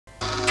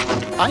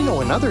I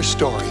know another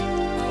story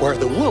where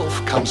the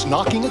wolf comes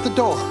knocking at the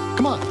door.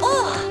 Come on.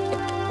 Oh!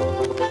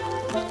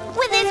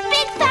 With his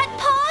big fat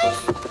paws?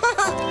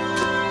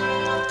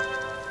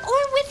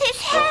 Or with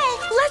his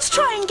head? Let's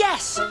try and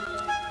guess.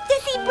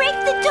 Does he break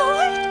the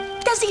door?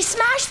 Does he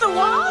smash the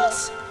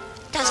walls?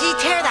 Does he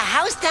tear the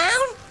house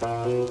down?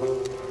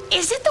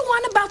 Is it the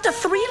one about the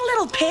 3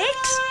 little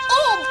pigs?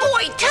 Oh,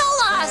 boy, tell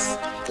us!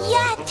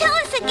 Yeah, tell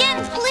us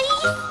again,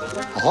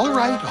 please. All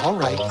right, all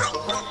right.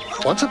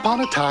 Once upon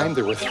a time,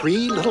 there were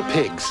 3 little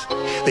pigs.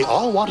 They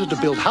all wanted to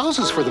build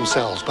houses for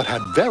themselves, but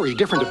had very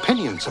different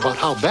opinions about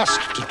how best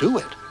to do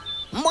it.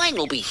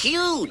 Mine'll be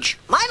huge.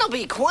 Mine'll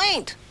be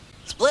quaint.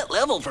 Split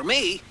level for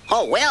me.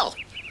 Oh, well,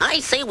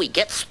 I say we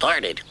get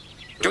started.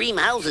 Dream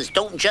houses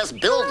don't just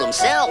build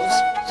themselves.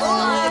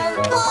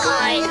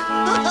 Bye.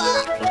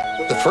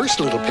 The first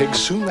little pig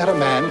soon met a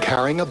man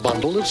carrying a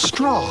bundle of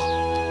straw.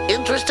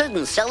 Interested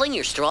in selling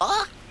your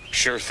straw?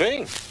 Sure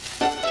thing.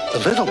 The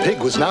little pig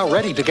was now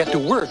ready to get to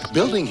work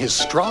building his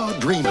straw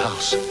dream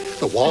house.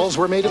 The walls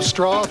were made of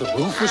straw, the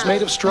roof was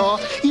made of straw,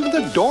 even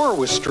the door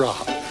was straw.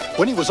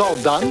 When he was all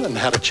done and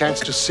had a chance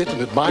to sit and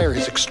admire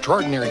his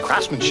extraordinary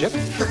craftsmanship,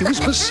 he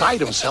was beside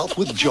himself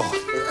with joy.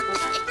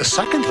 The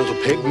second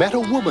little pig met a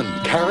woman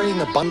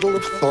carrying a bundle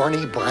of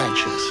thorny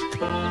branches.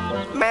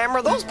 Ma'am,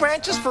 are those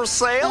branches for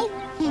sale?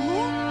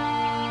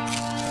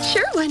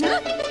 Sure, why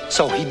not?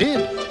 So he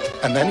did,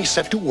 and then he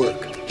set to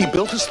work. He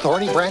built his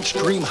thorny branch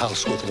dream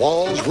house with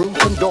walls, roof,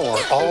 and door,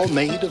 all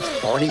made of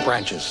thorny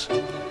branches.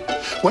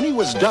 When he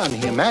was done,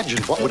 he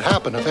imagined what would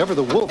happen if ever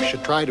the wolf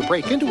should try to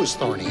break into his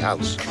thorny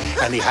house,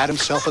 and he had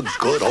himself a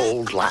good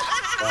old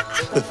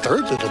laugh. The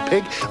third little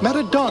pig met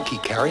a donkey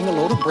carrying a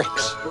load of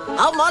bricks.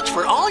 How much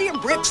for all your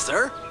bricks,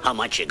 sir? How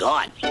much you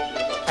got?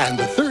 And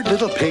the third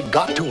little pig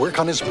got to work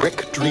on his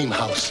brick dream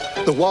house.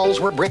 The walls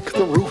were brick,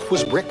 the roof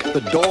was brick,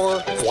 the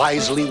door,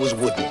 wisely, was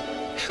wooden.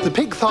 The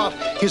pig thought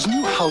his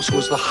new house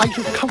was the height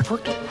of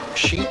comfort,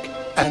 chic,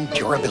 and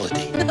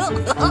durability.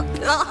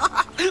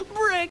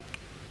 Brick.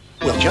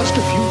 Well, just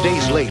a few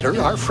days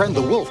later, our friend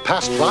the wolf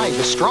passed by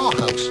the straw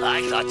house.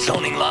 I thought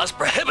zoning laws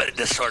prohibited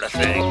this sort of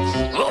thing.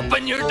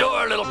 Open your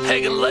door, little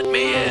pig, and let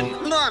me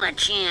in. Not a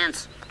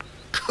chance.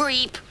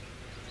 Creep.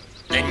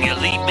 Then you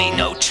leave me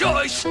no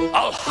choice.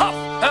 I'll huff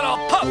and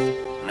I'll puff.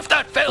 And if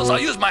that fails, I'll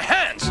use my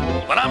hands.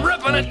 But I'm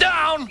ripping it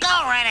down. Go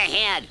right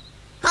ahead.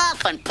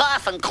 Huff and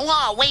puff and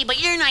claw away, but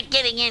you're not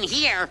getting in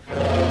here.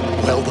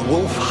 Well, the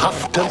wolf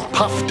huffed and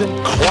puffed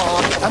and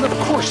clawed, and of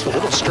course the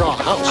little straw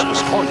house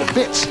was torn to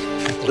bits.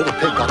 The little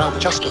pig got out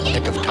just in the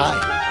nick of time.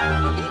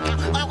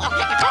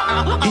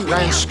 He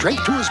ran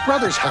straight to his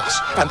brother's house,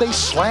 and they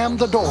slammed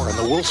the door in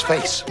the wolf's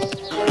face.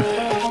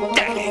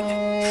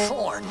 Dang,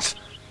 thorns.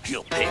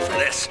 You'll pay for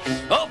this.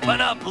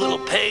 Open up, little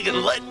pig,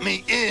 and let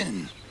me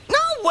in.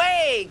 No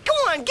way! Go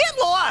on, get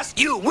lost!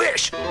 You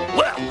wish.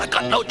 Well, I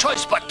got no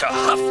choice but to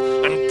huff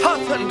and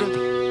puff and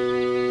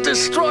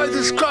destroy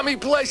this crummy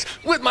place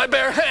with my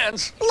bare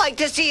hands. Like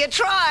to see you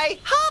try.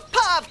 Huff,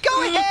 puff,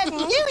 go ahead and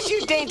use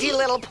your dainty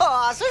little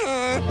paws.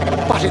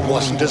 But it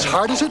wasn't as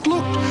hard as it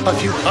looked. A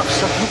few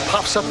huffs, a few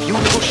puffs, a few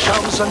little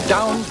shoves, and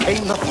down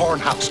came the thorn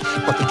house.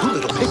 But the 2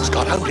 little pigs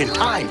got out in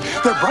time.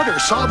 Their brother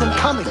saw them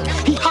coming.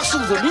 He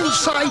hustled them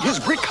inside his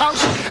brick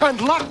house and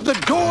locked the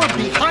door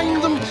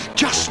behind them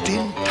just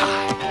in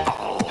time.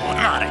 Oh,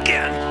 not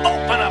again.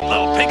 Open up,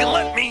 little pig, and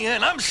let me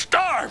in. I'm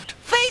starved.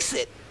 Face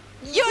it,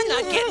 you're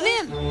not getting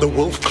in. The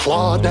wolf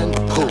clawed and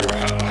pulled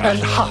and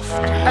huffed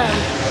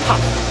and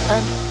puffed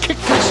and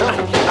kicked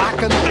himself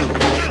back and blue.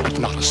 But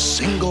not a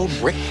single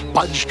brick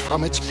budged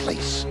from its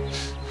place.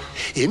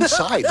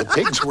 Inside, the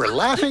pigs were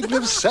laughing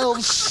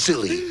themselves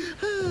silly.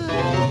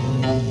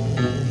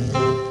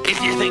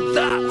 If you think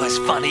that was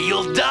funny,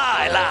 you'll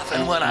die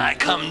laughing when I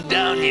come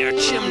down your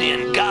chimney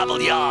and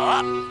gobble y'all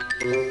up.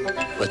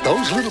 But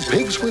those little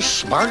pigs were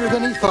smarter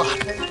than he thought.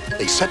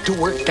 They set to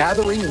work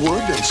gathering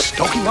wood and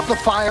stoking up the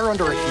fire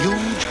under a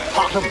huge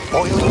pot of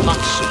boiling hot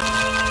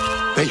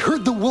soup. They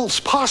heard the wolf's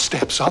paw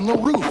steps on the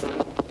roof.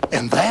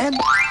 And then...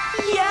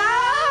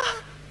 Yeah?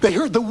 They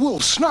heard the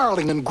wolf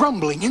snarling and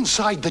grumbling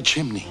inside the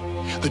chimney.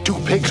 The 2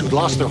 pigs who'd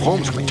lost their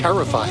homes were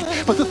terrified,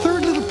 but the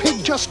third little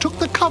pig just took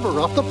the cover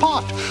off the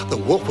pot. The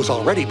wolf was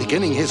already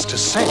beginning his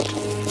descent.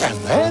 And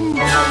then...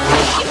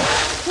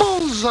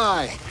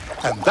 bullseye!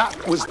 And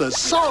that was the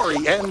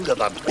sorry end of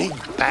the big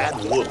bad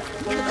wolf.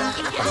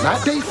 From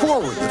that day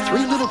forward, the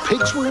 3 little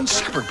pigs were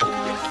inseparable.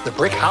 The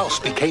brick house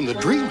became the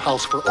dream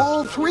house for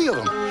all 3 of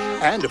them.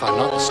 And if I'm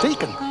not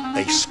mistaken,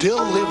 they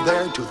still live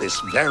there to this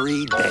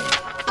very day.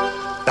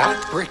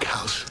 That brick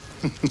house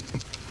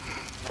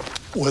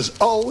was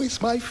always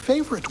my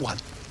favorite one.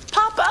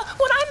 Papa,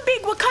 when I'm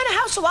big, what kind of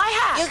house will I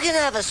have? You can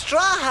have a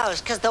straw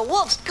house because the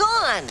wolf's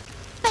gone.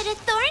 But a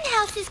thorn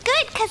house is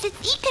good because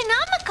it's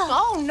economical.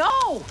 Oh,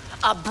 no.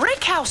 A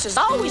brick house is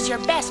always your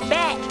best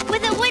bet.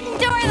 With a wooden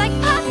door like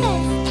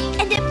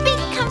Papa's. And a big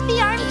comfy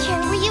armchair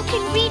where you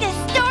can read us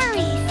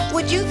stories.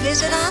 Would you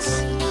visit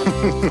us?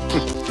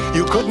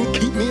 You couldn't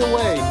keep me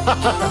away,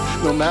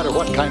 no matter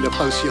what kind of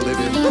house you live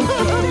in.